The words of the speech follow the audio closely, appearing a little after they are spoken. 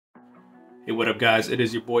Hey, what up, guys? It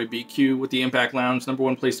is your boy BQ with the Impact Lounge,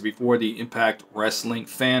 #1 place to be for the Impact Wrestling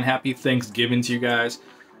fan. Happy Thanksgiving to you guys.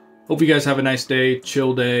 Hope you guys have a nice day,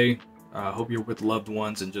 chill day. Hope you're with loved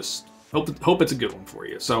ones, and just hope it's a good one for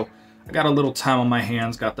you. So I got a little time on my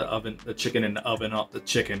hands. Got the chicken in the oven. Up the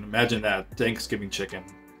chicken. Imagine that, Thanksgiving chicken,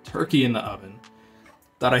 turkey in the oven.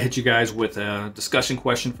 Thought I'd hit you guys with a discussion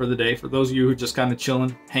question for the day. For those of you who are just kind of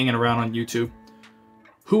chilling, hanging around on YouTube.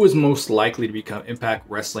 Who is most likely to become Impact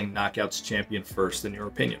Wrestling Knockouts champion first, in your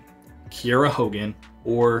opinion? Kiera Hogan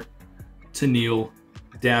or Tenille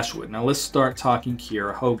Dashwood? Now let's start talking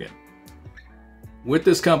Kiera Hogan. With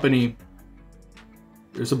this company,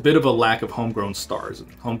 there's a bit of a lack of homegrown stars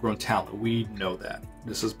and homegrown talent. We know that.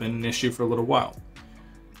 This has been an issue for a little while.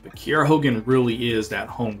 But Kiera Hogan really is that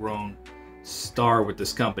homegrown star with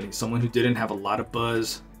this company. Someone who didn't have a lot of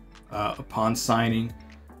buzz upon signing.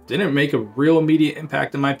 Didn't make a real immediate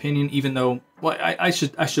impact, in my opinion, even though, well, I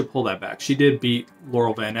should pull that back. She did beat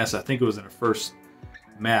Laurel Van Ness. I think it was in her first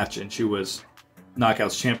match, and she was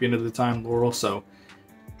Knockouts champion at the time, Laurel. So,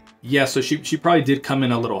 yeah, so she probably did come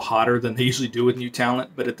in a little hotter than they usually do with new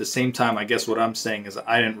talent. But at the same time, I guess what I'm saying is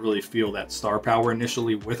I didn't really feel that star power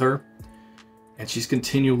initially with her. And she's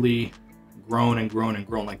continually grown and grown and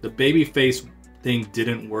grown. Like, the babyface thing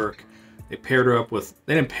didn't work. They paired her up with,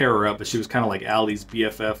 they didn't pair her up, but she was kind of like Ali's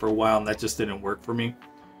BFF for a while, and that just didn't work for me.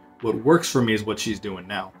 What works for me is what she's doing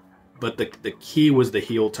now. But the key was the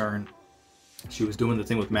heel turn. She was doing the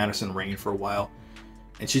thing with Madison Rayne for a while,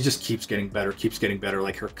 and she just keeps getting better,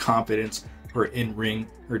 like her confidence, her in-ring,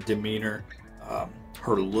 her demeanor,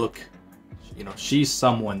 her look. You know, she's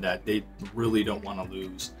someone that they really don't want to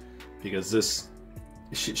lose, because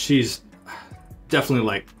she's definitely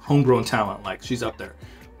like homegrown talent. Like, she's up there.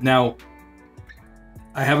 Now,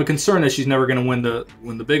 I have a concern that she's never going to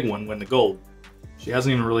win the big one, win the gold. She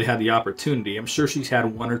hasn't even really had the opportunity. I'm sure she's had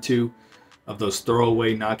one or two of those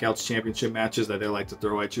throwaway Knockouts championship matches that they like to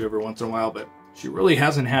throw at you every once in a while, but she really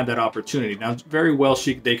hasn't had that opportunity. Now, very well,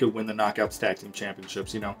 they could win the Knockouts Tag Team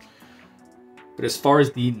Championships, you know. But as far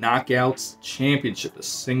as the Knockouts Championship, the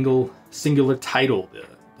singular title,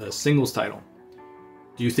 the singles title,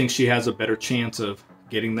 do you think she has a better chance of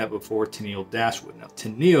getting that before Tenille Dashwood? Now,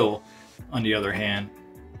 Tenille, on the other hand,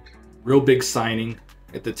 real big signing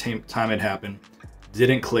at the time it happened,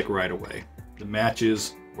 didn't click right away. The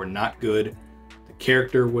matches were not good. The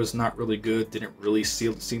character was not really good. Didn't really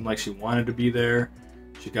seem like she wanted to be there.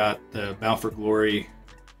 She got the Bound for Glory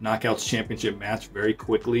Knockouts Championship match very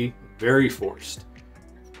quickly, very forced.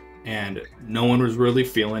 And no one was really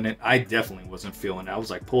feeling it. I definitely wasn't feeling it. I was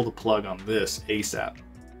like, pull the plug on this ASAP.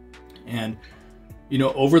 And, you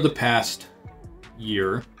know, over the past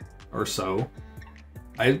year or so,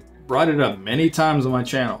 I brought it up many times on my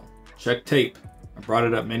channel. Check tape. I brought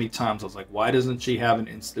it up many times. I was like, why doesn't she have an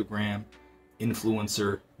Instagram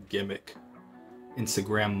influencer gimmick?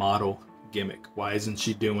 Instagram model gimmick? Why isn't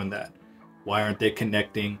she doing that? Why aren't they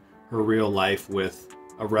connecting her real life with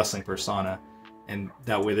a wrestling persona? And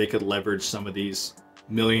that way they could leverage some of these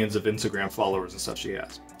millions of Instagram followers and stuff she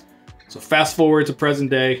has. So fast forward to present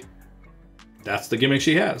day, that's the gimmick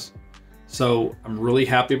she has. So I'm really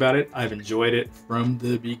happy about it. I've enjoyed it from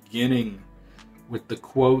the beginning with the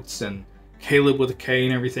quotes and Caleb with a K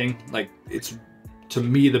and everything. Like, it's, to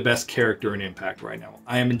me, the best character in Impact right now.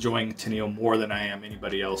 I am enjoying Tenille more than I am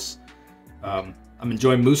anybody else. I'm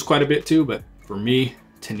enjoying Moose quite a bit too, but for me,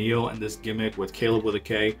 Tenille and this gimmick with Caleb with a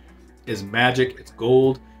K is magic. It's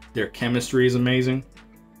gold. Their chemistry is amazing.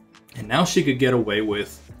 And now she could get away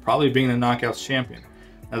with probably being the Knockouts champion.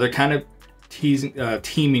 Now they're kind of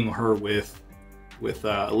teaming her with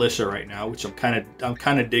Alicia right now, which I'm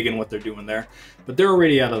kind of digging what they're doing there. But they're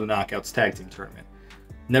already out of the Knockouts Tag Team Tournament.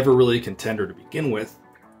 Never really a contender to begin with.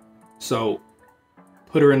 So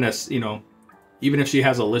put her in this, you know, even if she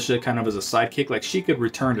has Alicia kind of as a sidekick, like, she could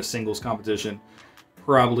return to singles competition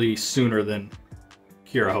probably sooner than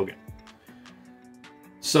Kiera Hogan.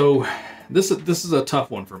 So this is a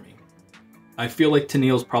tough one for me. I feel like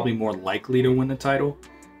Tenille's probably more likely to win the title,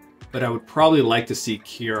 but I would probably like to see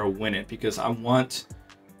Kiera win it, because I want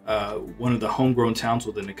one of the homegrown talents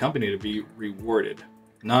within the company to be rewarded.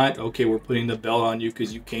 Not, okay, we're putting the belt on you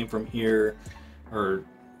because you came from here, or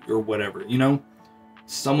whatever, you know?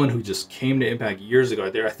 Someone who just came to Impact years ago.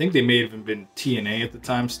 I think they may have even been TNA at the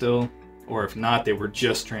time still, or if not, they were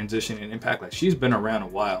just transitioning Impact. Like, she's been around a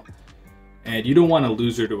while. And you don't want to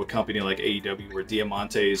lose her to a company like AEW, where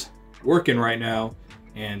Diamante's working right now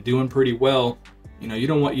and doing pretty well. You know, you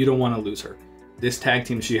don't want to lose her. This tag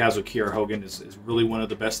team she has with Kiera Hogan is really one of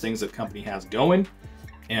the best things the company has going.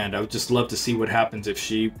 And I would just love to see what happens if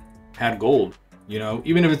she had gold. You know,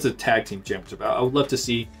 even if it's a tag team championship, I would love to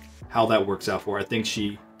see how that works out for her. I think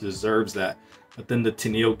she deserves that. But then the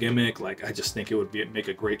Tenille gimmick, like, I just think it would make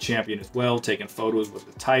a great champion as well, taking photos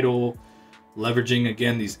with the title, leveraging,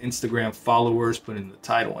 again, these Instagram followers, putting the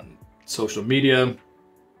title on social media.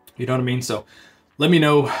 You know what I mean? So let me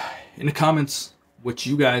know in the comments what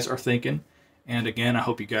you guys are thinking. And again, I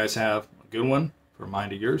hope you guys have a good one. For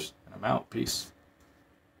Mind of Yours, and I'm out. Peace.